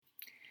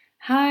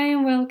Hi,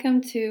 and welcome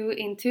to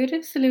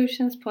Intuitive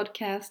Solutions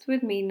podcast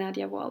with me,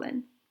 Nadia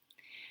Wallen.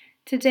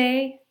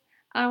 Today,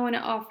 I want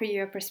to offer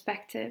you a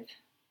perspective.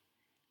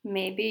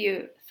 Maybe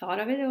you thought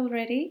of it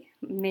already,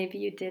 maybe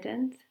you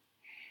didn't.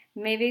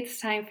 Maybe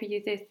it's time for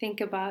you to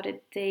think about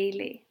it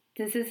daily.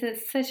 This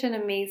is such an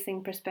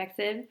amazing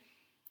perspective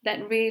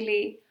that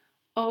really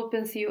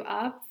opens you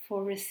up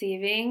for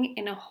receiving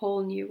in a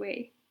whole new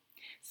way.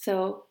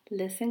 So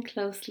listen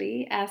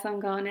closely as I'm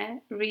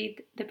gonna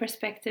read the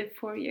perspective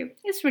for you.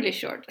 It's really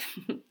short.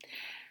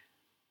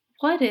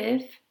 What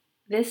if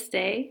this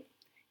day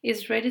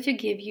is ready to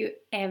give you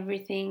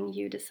everything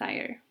you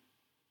desire?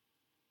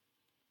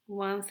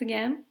 Once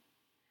again,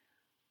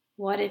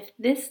 what if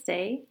this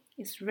day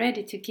is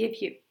ready to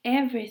give you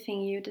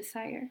everything you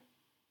desire?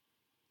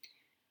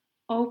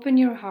 Open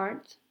your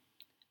heart,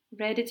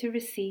 ready to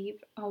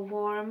receive a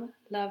warm,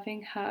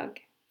 loving hug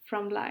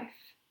from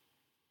life.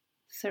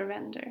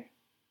 Surrender.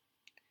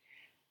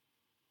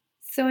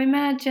 So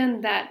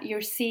imagine that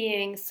you're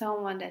seeing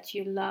someone that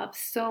you love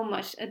so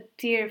much, a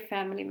dear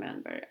family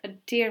member, a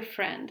dear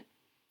friend,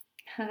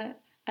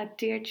 a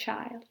dear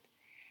child,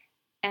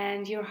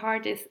 and your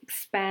heart is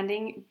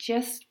expanding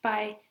just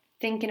by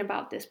thinking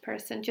about this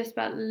person, just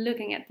by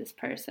looking at this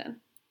person.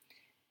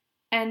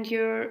 And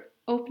you're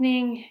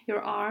opening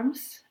your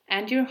arms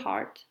and your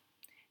heart,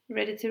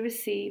 ready to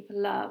receive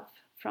love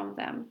from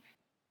them.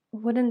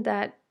 Wouldn't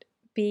that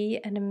be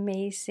an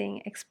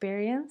amazing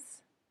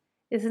experience?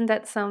 Isn't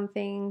that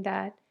something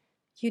that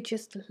you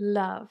just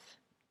love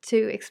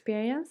to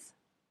experience?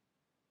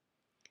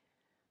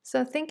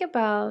 So think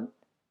about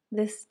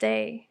this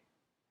day,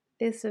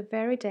 this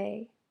very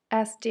day,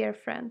 as dear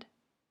friend.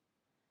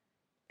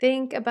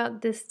 Think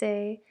about this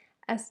day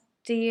as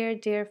dear,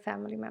 dear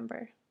family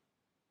member.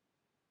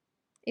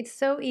 It's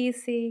so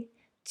easy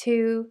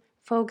to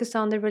focus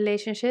on the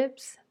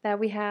relationships that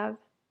we have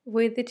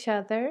with each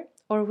other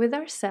or with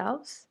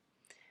ourselves.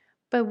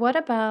 But what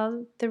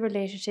about the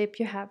relationship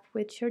you have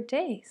with your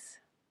days?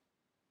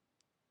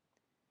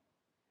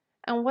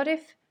 And what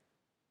if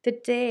the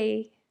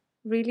day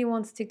really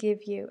wants to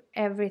give you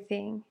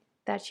everything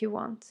that you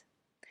want?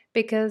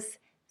 Because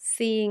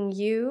seeing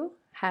you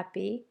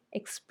happy,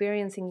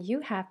 experiencing you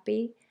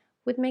happy,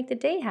 would make the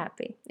day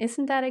happy.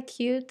 Isn't that a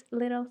cute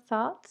little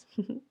thought?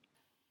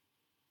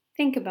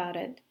 Think about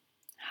it.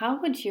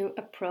 How would you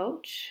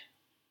approach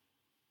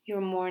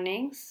your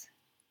mornings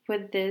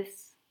with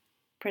this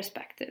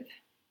perspective?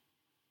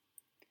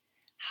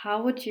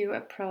 How would you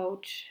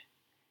approach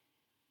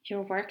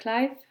your work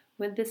life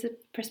with this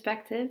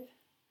perspective?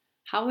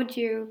 How would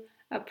you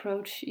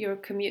approach your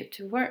commute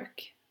to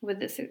work with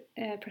this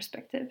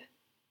perspective?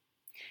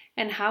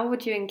 And how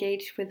would you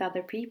engage with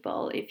other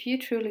people if you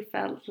truly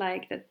felt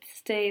like that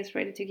this day is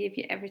ready to give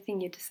you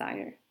everything you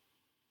desire?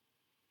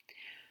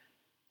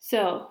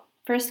 So,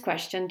 first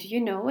question, do you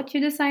know what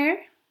you desire?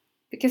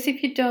 Because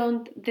if you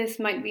don't, this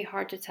might be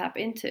hard to tap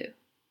into.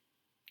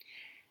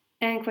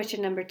 And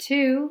question number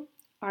two,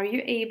 are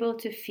you able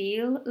to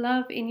feel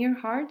love in your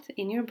heart,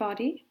 in your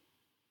body?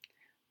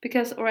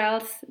 Because or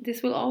else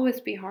this will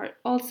always be hard,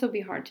 also be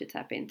hard to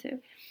tap into.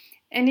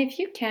 And if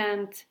you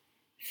can't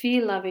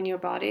feel love in your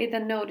body,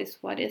 then notice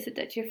what is it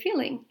that you're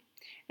feeling.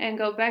 And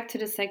go back to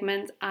the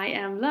segment I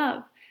am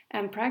love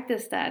and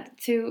practice that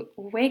to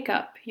wake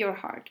up your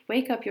heart,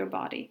 wake up your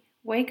body,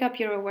 wake up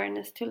your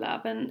awareness to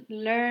love and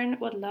learn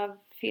what love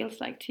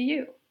feels like to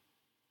you.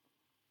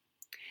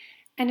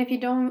 And if you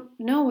don't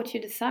know what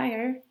you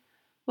desire,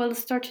 well,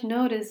 start to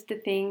notice the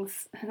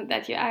things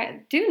that you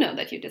do know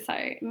that you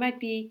desire. It might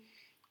be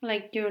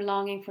like you're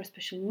longing for a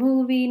special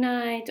movie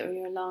night, or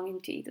you're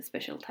longing to eat a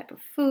special type of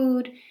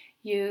food.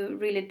 You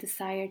really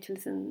desire to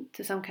listen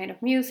to some kind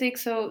of music.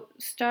 So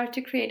start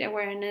to create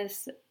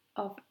awareness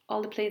of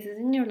all the places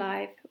in your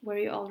life where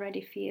you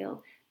already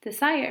feel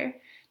desire,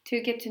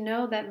 to get to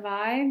know that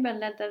vibe and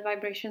let that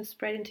vibration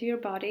spread into your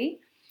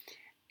body.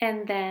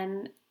 And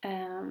then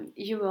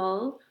you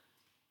will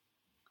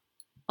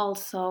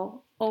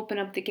also open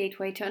up the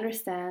gateway to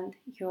understand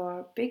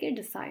your bigger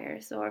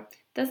desires, or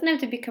doesn't have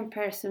to be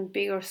comparison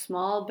big or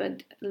small,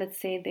 but let's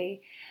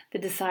say the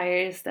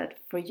desires that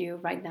for you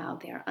right now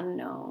they are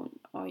unknown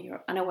or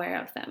you're unaware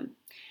of them.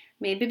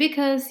 Maybe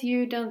because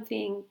you don't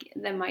think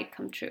they might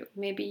come true.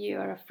 Maybe you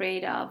are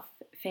afraid of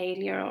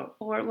failure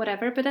or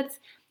whatever, but that's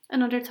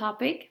another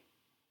topic.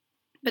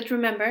 But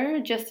remember,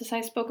 just as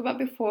I spoke about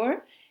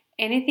before,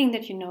 anything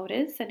that you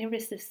notice, any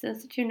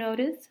resistance that you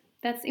notice,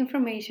 that's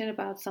information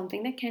about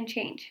something that can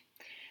change.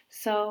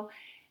 So,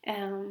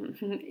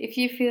 if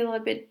you feel a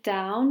bit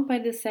down by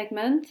this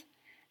segment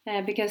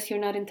because you're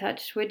not in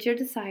touch with your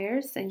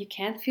desires and you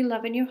can't feel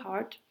love in your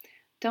heart,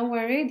 don't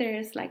worry,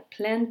 there's like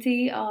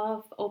plenty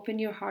of open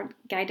your heart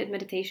guided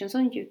meditations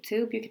on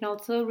YouTube. You can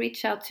also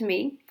reach out to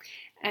me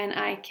and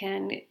I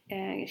can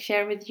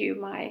share with you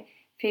my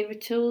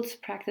favorite tools,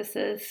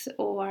 practices,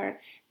 or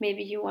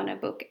maybe you want to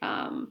book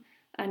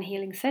an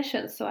healing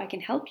session so I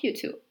can help you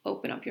to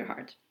open up your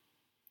heart.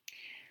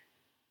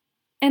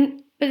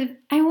 But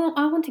I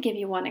want to give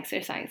you one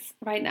exercise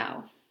right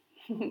now.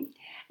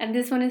 And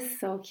this one is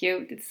so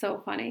cute, it's so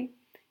funny.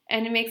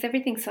 And it makes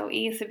everything so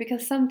easy,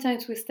 because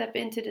sometimes we step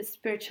into the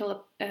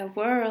spiritual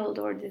world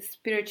or the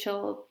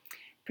spiritual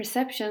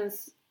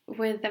perceptions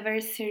with a very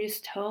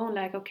serious tone,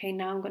 like, okay,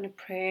 now I'm going to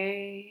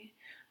pray,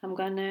 I'm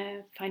going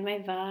to find my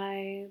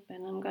vibe,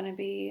 and I'm going to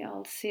be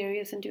all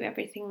serious and do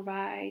everything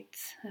right.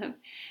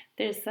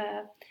 There's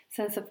a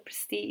sense of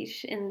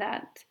prestige in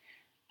that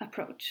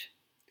approach.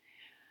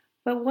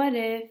 But what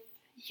if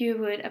you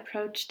would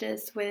approach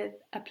this with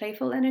a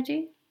playful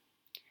energy?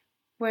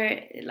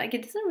 Where, like,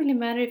 it doesn't really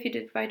matter if you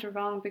did right or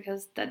wrong,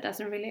 because that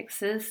doesn't really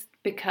exist.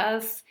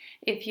 Because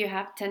if you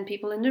have 10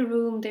 people in the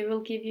room, they will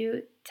give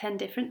you 10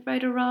 different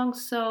right or wrong.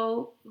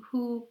 So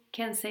who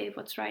can say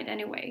what's right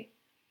anyway?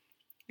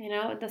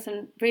 It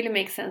doesn't really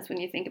make sense when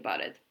you think about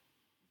it.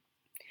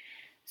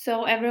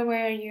 So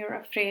everywhere you're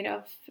afraid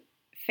of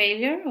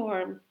failure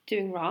or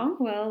doing wrong,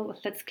 well,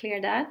 let's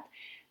clear that.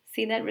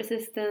 See that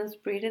resistance,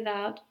 breathe it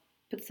out,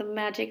 put some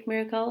magic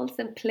miracles,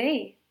 and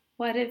play.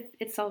 What if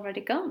it's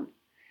already gone?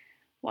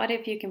 What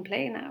if you can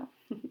play now?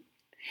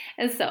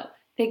 And so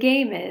the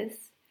game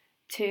is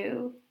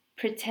to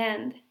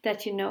pretend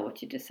that you know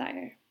what you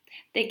desire.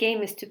 The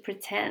game is to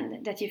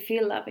pretend that you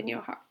feel love in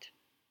your heart.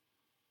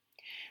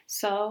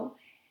 So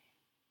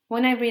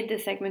when I read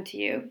this segment to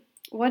you,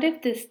 what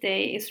if this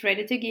day is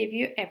ready to give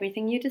you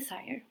everything you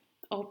desire?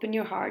 Open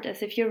your heart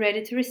as if you're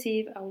ready to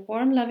receive a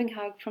warm, loving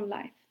hug from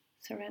life.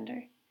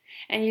 Surrender.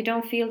 And you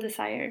don't feel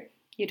desire.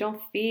 You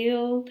don't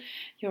feel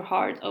your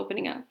heart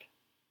opening up.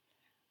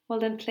 Well,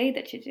 then play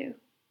that you do.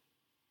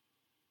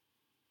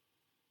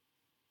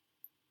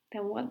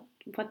 Then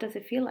what does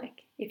it feel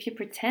like? If you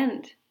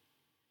pretend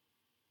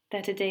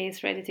that today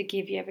is ready to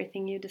give you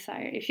everything you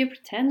desire, if you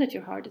pretend that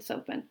your heart is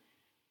open,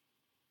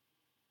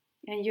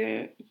 and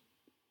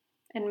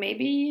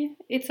maybe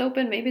it's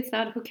open, maybe it's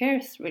not, who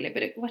cares really?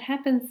 But what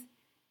happens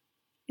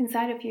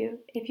inside of you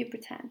if you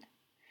pretend?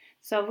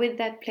 So with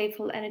that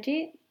playful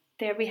energy,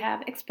 there we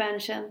have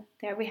expansion,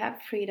 there we have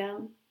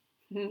freedom.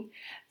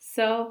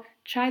 So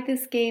try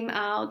this game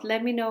out,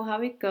 let me know how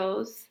it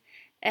goes.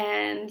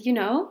 And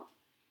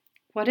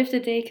what if the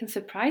day can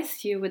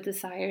surprise you with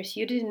desires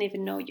you didn't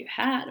even know you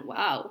had?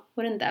 Wow,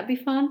 wouldn't that be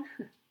fun?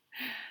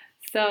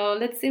 So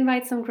let's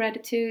invite some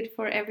gratitude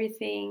for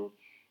everything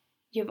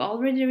you've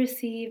already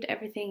received,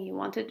 everything you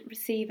want to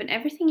receive, and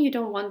everything you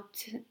don't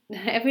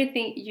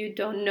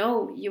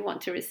know you want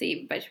to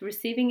receive, but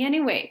receiving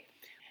anyway.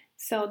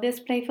 So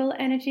this playful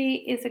energy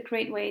is a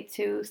great way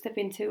to step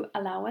into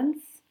allowance.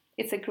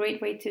 It's a great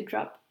way to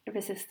drop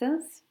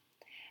resistance,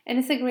 and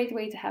it's a great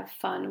way to have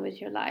fun with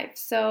your life.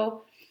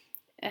 So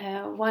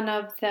one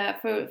of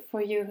the,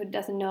 for you who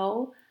doesn't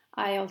know,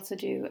 I also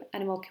do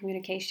animal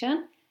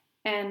communication,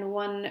 and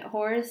one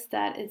horse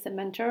that is a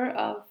mentor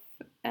of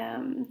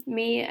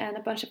me and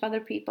a bunch of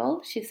other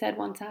people, she said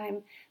one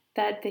time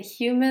that the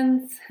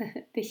human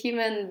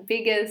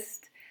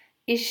biggest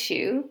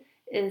issue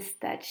is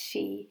that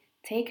she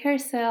take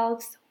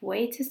herself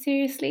way too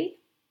seriously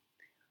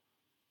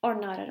or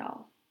not at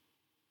all.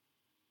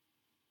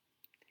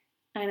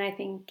 And I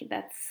think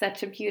that's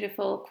such a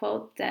beautiful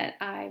quote that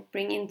I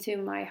bring into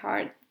my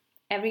heart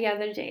every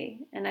other day,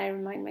 and I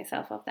remind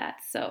myself of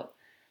that. So,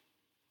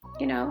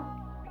 go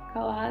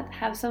out,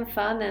 have some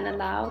fun, and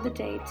allow the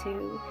day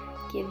to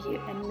give you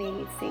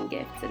amazing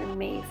gifts and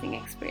amazing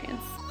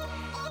experience.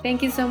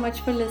 Thank you so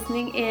much for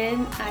listening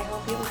in. I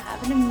hope you will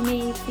have an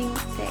amazing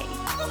day.